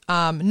this,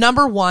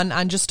 number one,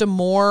 on just a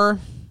more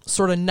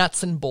sort of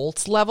nuts and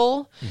bolts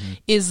level,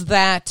 is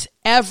that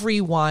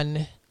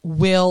everyone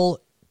will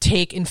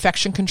take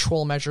infection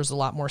control measures a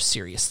lot more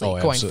seriously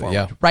going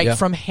forward. Right? Yeah.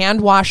 From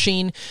hand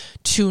washing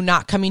to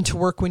not coming to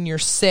work when you're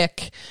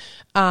sick,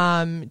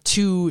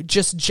 to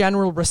just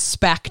general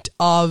respect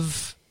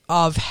of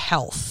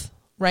health.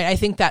 Right? I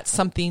think that's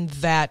something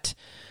that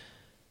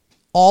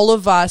all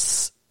of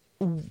us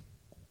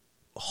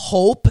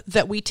hope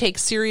that we take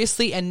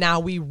seriously, and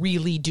now we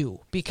really do,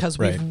 because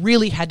we've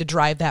really had to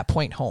drive that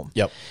point home.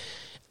 Yep.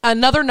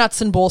 Another nuts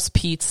and bolts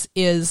piece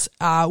is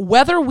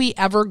whether we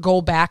ever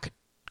go back,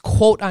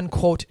 quote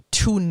unquote,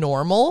 to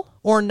normal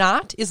or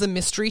not is a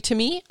mystery to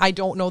me. I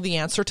don't know the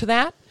answer to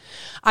that.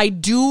 I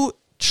do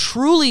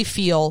truly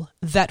feel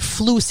that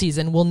flu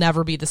season will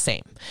never be the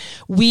same.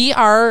 We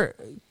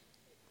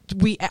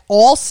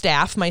all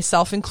staff,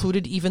 myself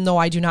included, even though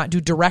I do not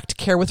do direct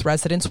care with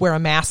residents, wear a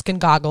mask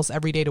and goggles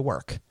every day to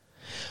work.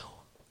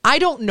 I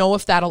don't know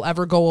if that'll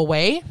ever go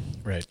away.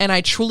 Right. And I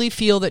truly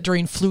feel that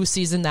during flu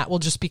season, that will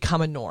just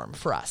become a norm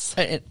for us.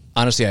 And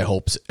honestly, I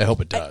hope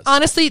it does.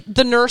 Honestly,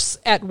 the nurse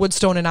at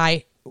Woodstone and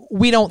I,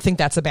 we don't think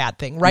that's a bad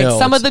thing, right? No,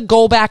 some of the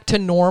go back to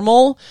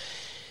normal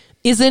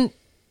isn't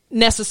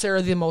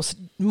necessarily the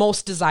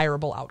most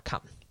desirable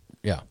outcome.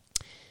 Yeah.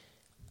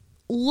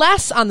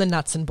 Less on the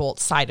nuts and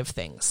bolts side of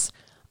things.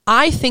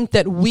 I think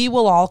that we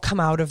will all come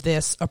out of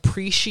this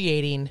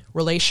appreciating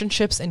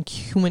relationships and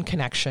human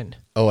connection.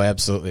 Oh,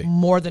 absolutely.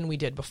 More than we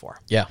did before.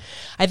 Yeah.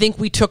 I think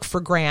we took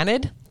for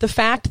granted the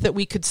fact that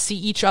we could see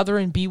each other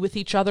and be with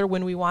each other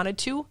when we wanted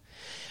to.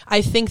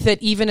 I think that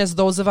even as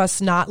those of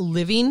us not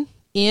living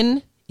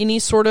in any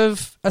sort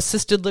of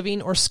assisted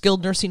living or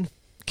skilled nursing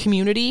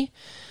community,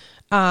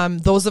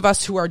 those of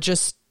us who are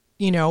just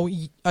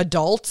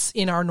adults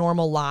in our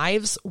normal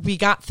lives, we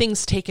got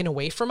things taken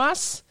away from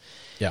us.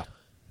 Yeah.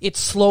 It's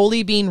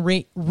slowly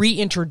being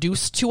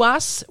reintroduced to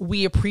us.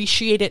 We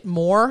appreciate it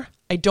more.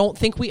 I don't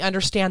think we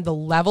understand the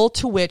level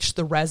to which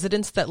the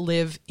residents that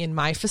live in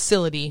my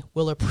facility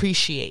will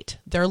appreciate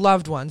their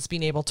loved ones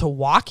being able to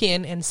walk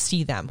in and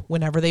see them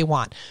whenever they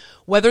want.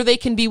 Whether they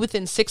can be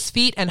within 6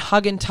 feet and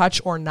hug and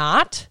touch or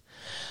not,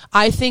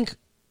 I think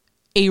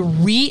a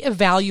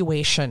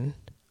reevaluation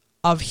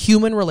of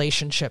human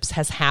relationships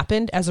has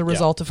happened as a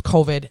result of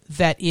COVID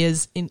that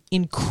is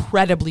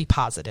incredibly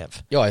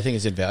positive. Yo, I think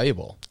it's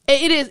invaluable.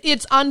 It is.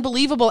 It's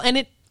unbelievable.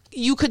 And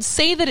you could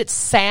say that it's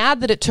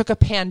sad that it took a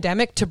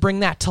pandemic to bring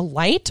that to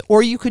light,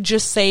 or you could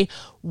just say,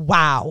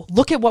 wow,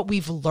 look at what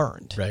we've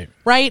learned. Right.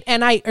 Right.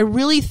 And I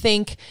really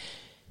think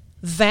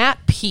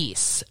that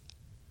piece,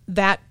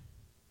 that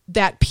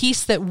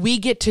piece that we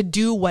get to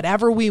do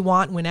whatever we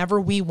want, whenever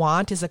we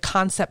want, is a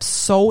concept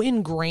so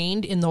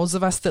ingrained in those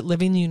of us that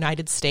live in the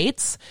United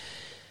States.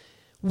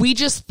 we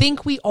just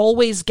think we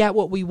always get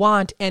what we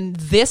want. And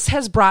this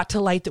has brought to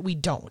light that we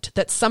don't,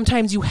 that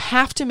sometimes you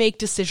have to make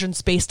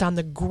decisions based on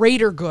the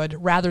greater good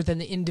rather than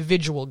the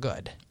individual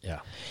good. Yeah.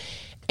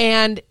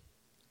 And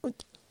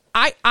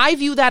I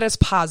view that as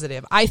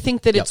positive. I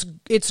think that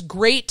it's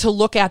great to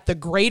look at the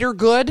greater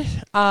good.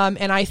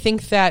 And I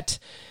think that,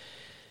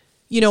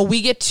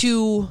 we get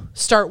to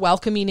start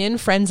welcoming in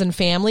friends and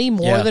family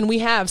more than we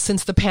have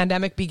since the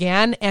pandemic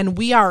began. And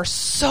we are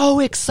so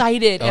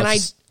excited. And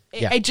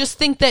I just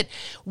think that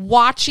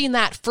watching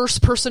that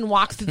first person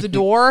walk through the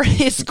door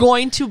is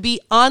going to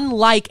be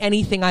unlike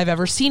anything I've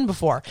ever seen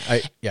before.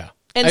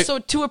 So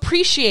to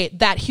appreciate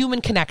that human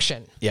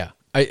connection. Yeah.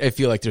 I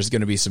feel like there's going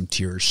to be some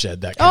tears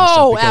shed, that kind of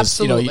stuff. Because,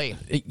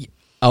 absolutely.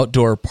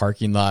 Outdoor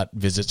parking lot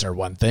visits are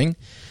one thing,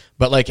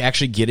 but like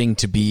actually getting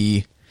to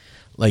be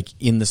like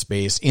in the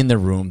space, in the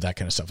room, that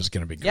kind of stuff is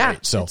going to be great. Yeah,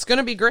 so it's going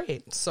to be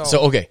great. So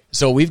okay.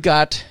 So we've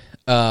got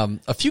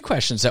a few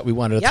questions that we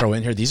wanted to throw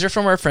in here. These are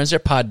from our friends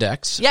at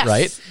Poddex, yes.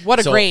 Right? What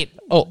a great.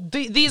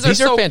 These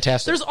are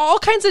fantastic. There's all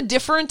kinds of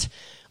different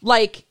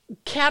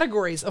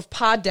categories of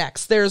pod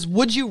decks. There's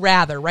would you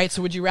rather, right?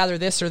 So would you rather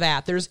this or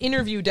that? There's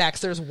interview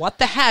decks. There's what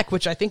the heck,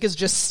 which I think is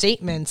just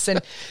statements.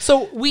 And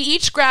so we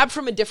each grabbed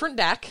from a different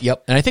deck.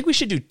 Yep. And I think we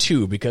should do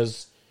 2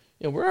 because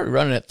we're already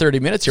running at 30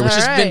 minutes here, which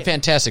has been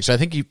fantastic. So I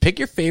think you pick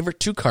your favorite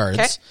 2 cards.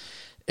 Okay.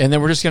 And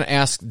then we're just going to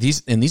ask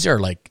these, and these are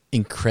like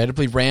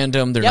incredibly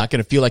random. They're not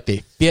going to feel like they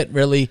fit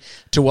really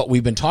to what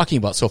we've been talking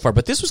about so far.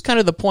 But this was kind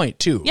of the point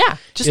too. Yeah,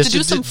 just to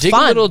do some dig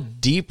fun. a little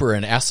deeper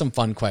and ask some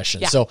fun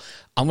questions. Yeah. So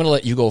I'm going to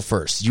let you go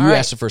first. You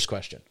ask the first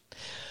question.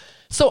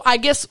 So I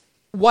guess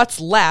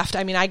what's left,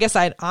 I guess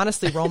I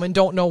honestly, Roman,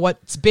 don't know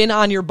what's been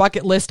on your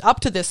bucket list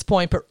up to this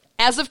point, but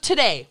as of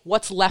today,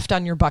 what's left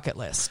on your bucket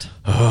list?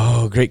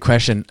 Oh, great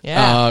question.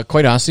 Yeah.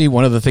 Quite honestly,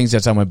 one of the things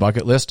that's on my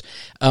bucket list,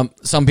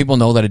 some people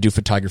know that I do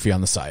photography on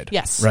the side.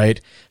 Yes.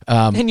 Right?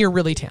 And you're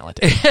really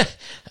talented.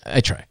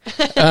 I try.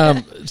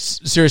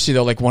 Seriously,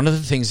 though, like one of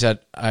the things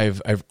that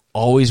I've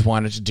always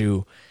wanted to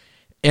do,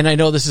 and I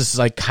know this is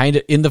like kind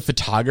of in the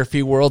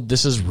photography world,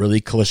 this is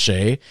really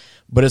cliche,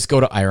 but it's go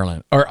to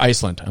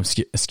Iceland.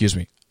 Excuse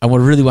me. I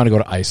really want to go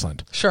to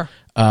Iceland. Sure.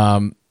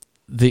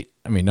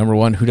 Number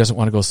one, who doesn't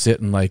want to go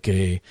sit in like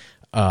a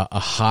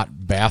hot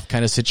bath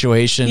kind of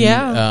situation?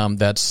 Yeah.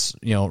 That's,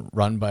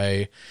 run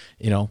by,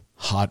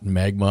 hot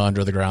magma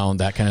under the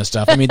ground, that kind of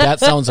stuff. that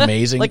sounds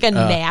amazing. Like a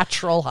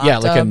natural hot tub. Yeah,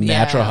 like a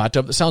natural hot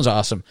tub. That sounds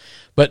awesome.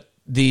 But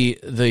the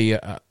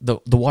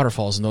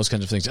waterfalls and those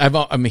kinds of things.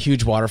 I'm a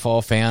huge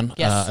waterfall fan.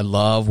 Yes. I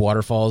love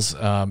waterfalls.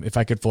 If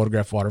I could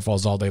photograph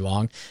waterfalls all day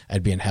long,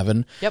 I'd be in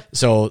heaven. Yep.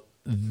 So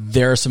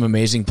there are some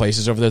amazing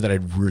places over there that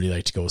I'd really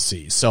like to go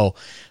see. So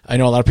I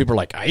know a lot of people are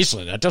like,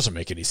 Iceland, that doesn't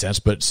make any sense.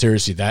 But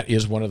seriously, that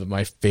is one of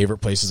my favorite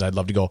places I'd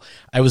love to go.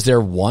 I was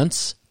there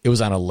once. It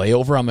was on a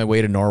layover on my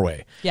way to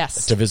Norway.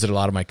 Yes. To visit a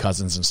lot of my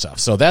cousins and stuff.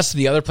 So that's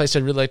the other place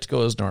I'd really like to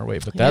go is Norway.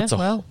 But that's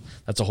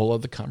a whole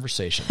other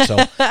conversation. So,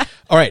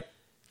 all right.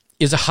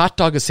 Is a hot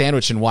dog a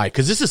sandwich and why?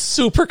 Because this is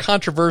super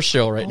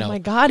controversial right now. Oh my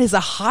God, is a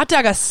hot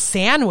dog a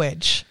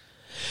sandwich?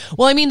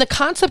 Well, the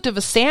concept of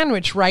a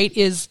sandwich, right,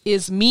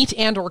 is meat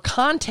and or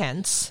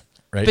contents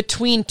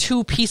between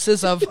 2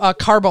 pieces of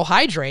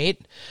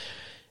carbohydrate.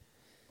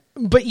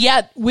 But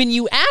yet, when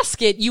you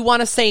ask it, you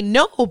want to say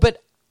no.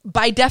 But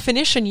by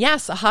definition,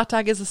 yes, a hot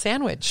dog is a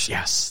sandwich.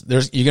 Yes,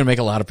 you're going to make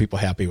a lot of people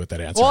happy with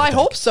that answer. Well, I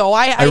hope so.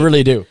 I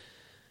really do.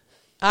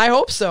 I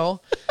hope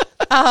so.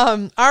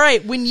 All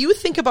right, when you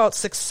think about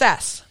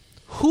success,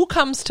 who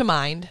comes to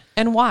mind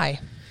and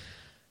why?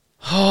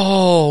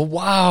 Oh,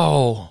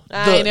 wow.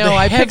 I know.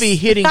 The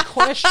heavy-hitting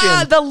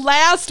question. The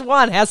last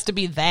one has to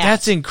be that.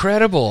 That's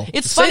incredible.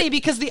 It's funny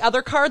because the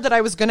other card that I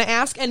was going to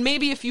ask, and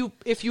maybe if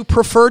you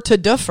prefer to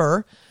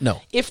differ,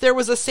 no. If there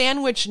was a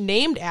sandwich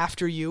named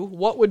after you,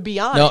 what would be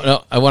on it?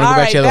 No, I want to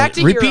go back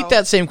to the other one. Repeat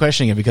that same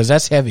question again because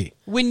that's heavy.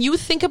 When you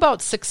think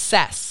about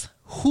success,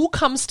 who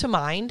comes to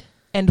mind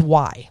and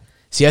why?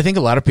 See, I think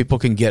a lot of people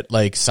can get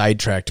like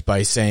sidetracked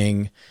by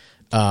saying,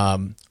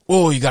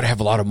 oh, you got to have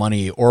a lot of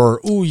money,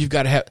 or oh, you've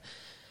got to have.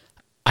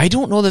 I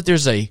don't know that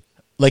there's I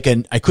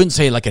couldn't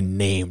say like a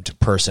named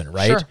person,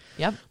 right? Sure.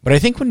 Yep. But I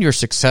think when you're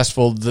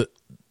successful,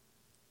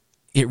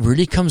 it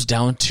really comes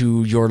down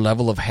to your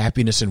level of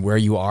happiness and where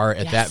you are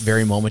at that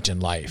very moment in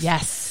life.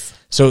 Yes.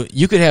 So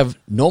you could have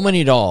no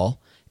money at all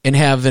and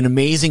have an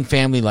amazing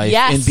family life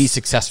and be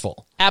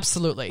successful.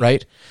 Absolutely.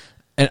 Right?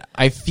 And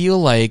I feel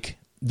like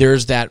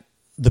there's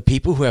the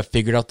people who have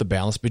figured out the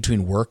balance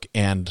between work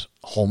and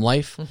home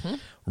life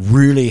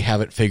really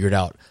have it figured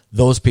out.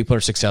 Those people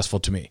are successful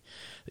to me.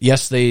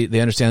 Yes, they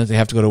understand that they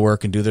have to go to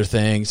work and do their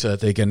thing so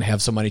that they can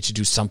have some money to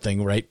do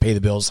something, right? Pay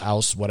the bills,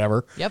 house,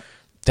 whatever. Yep.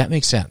 That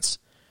makes sense.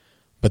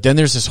 But then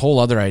there's this whole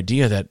other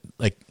idea that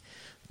like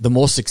the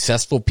most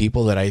successful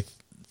people that I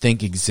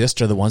think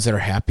exist are the ones that are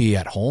happy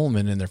at home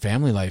and in their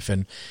family life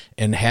and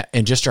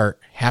just are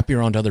happy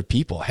around other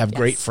people, have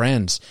great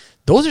friends.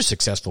 Those are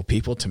successful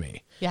people to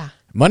me. Yeah.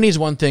 Money is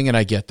one thing, and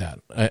I get that.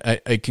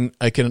 I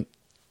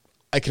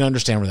can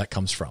understand where that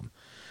comes from.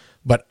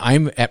 But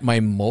I'm at my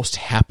most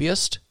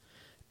happiest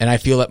And I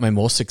feel that I'm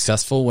most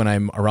successful when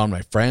I'm around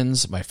my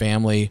friends, my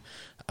family,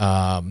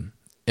 and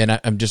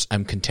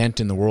I'm content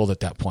in the world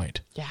at that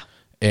point. Yeah.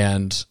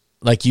 And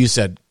like you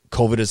said,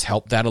 COVID has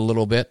helped that a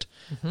little bit.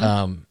 You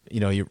kind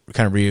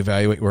of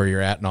reevaluate where you're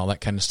at and all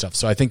that kind of stuff.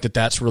 So I think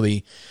that's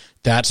really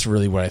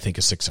what I think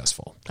is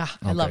successful.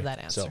 I love that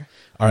answer. So,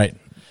 all right.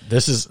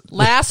 This is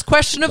last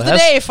question of the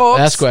day, folks.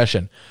 Last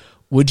question.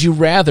 Would you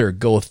rather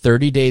go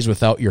 30 days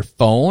without your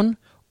phone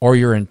or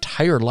your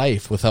entire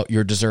life without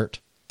your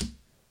dessert?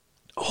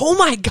 Oh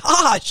my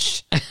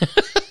gosh.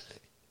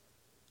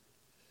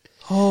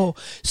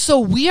 So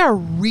we are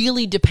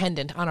really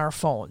dependent on our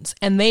phones,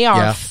 and they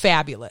are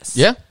fabulous.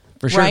 Yeah,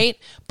 for sure. Right?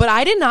 But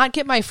I did not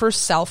get my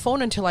first cell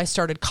phone until I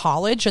started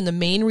college, and the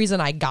main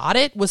reason I got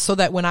it was so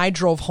that when I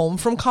drove home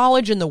from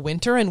college in the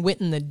winter and went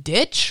in the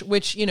ditch,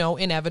 which,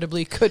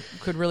 inevitably could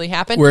really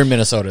happen. We're in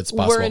Minnesota. It's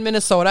possible. We're in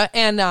Minnesota,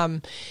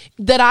 and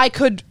that I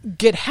could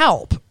get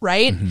help,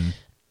 right? Mm-hmm.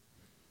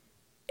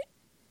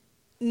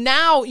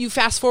 Now you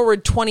fast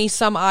forward 20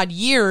 some odd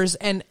years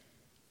and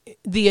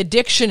the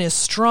addiction is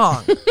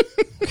strong.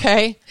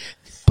 Okay.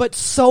 But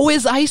so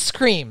is ice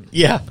cream.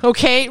 Yeah.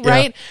 Okay.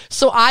 Right. Yeah.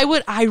 So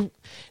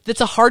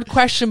that's a hard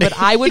question, but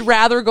I would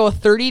rather go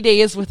 30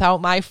 days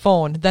without my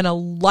phone than a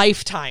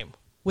lifetime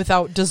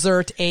without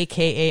dessert,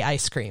 AKA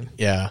ice cream.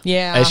 Yeah.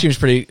 Yeah. Ice cream is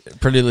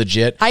pretty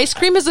legit. Ice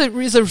cream is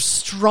a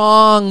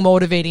strong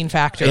motivating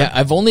factor. Yeah.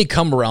 I've only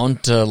come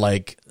around to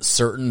like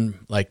certain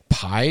like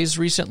pies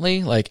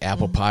recently, like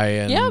apple pie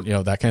and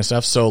that kind of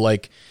stuff. So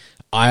like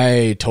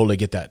I totally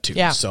get that too.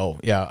 Yeah. So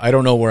yeah, I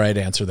don't know where I'd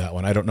answer that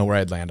one. I don't know where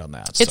I'd land on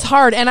that. It's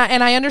hard. And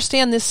I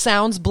understand this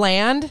sounds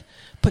bland,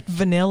 but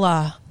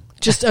vanilla.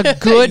 Just a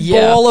good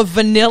bowl of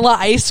vanilla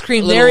ice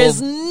cream. There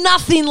is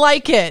nothing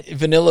like it.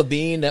 Vanilla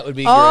bean, that would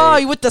be great.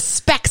 Oh, with the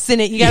specks in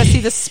it. You got to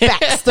see the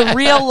specks. The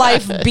real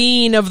life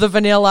bean of the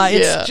vanilla.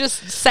 It's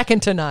just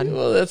second to none.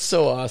 Well, that's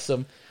so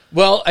awesome.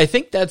 Well, I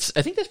think that's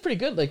pretty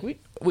good. Like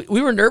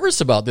we were nervous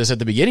about this at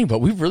the beginning, but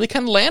we've really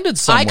kind of landed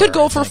somewhere. I could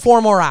go for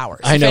 4 more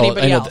hours. I know.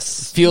 Anybody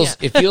else.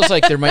 It feels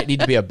like there might need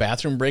to be a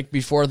bathroom break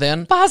before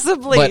then.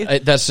 Possibly.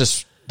 But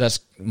that's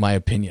my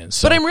opinion.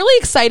 So. But I'm really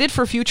excited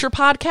for future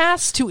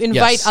podcasts to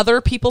invite other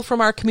people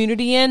from our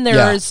community in.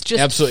 There's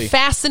just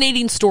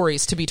fascinating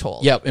stories to be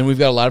told. Yep, and we've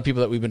got a lot of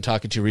people that we've been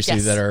talking to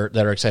recently that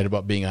are excited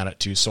about being on it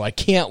too. So I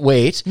can't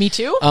wait. Me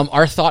too.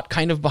 Our thought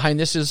kind of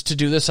behind this is to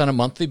do this on a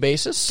monthly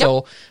basis.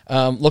 So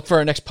look for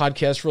our next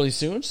podcast really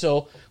soon.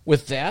 So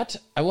with that,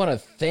 I want to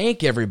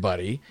thank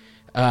everybody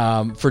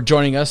for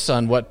joining us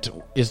on what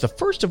is the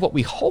first of what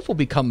we hope will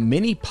become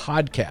mini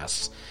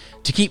podcasts.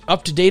 To keep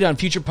up to date on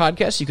future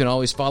podcasts, you can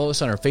always follow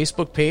us on our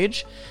Facebook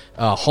page,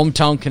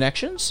 Hometown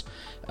Connections.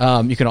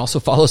 You can also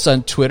follow us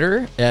on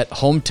Twitter at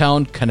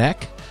Hometown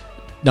Connect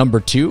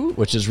 #2,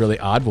 which is really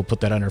odd. We'll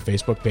put that on our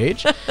Facebook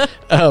page.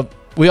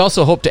 We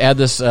also hope to add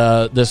this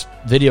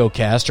video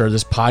cast or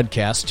this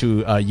podcast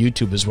to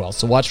YouTube as well.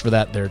 So watch for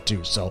that there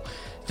too. So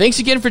thanks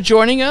again for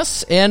joining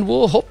us, and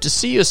we'll hope to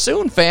see you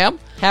soon, fam.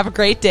 Have a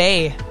great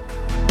day.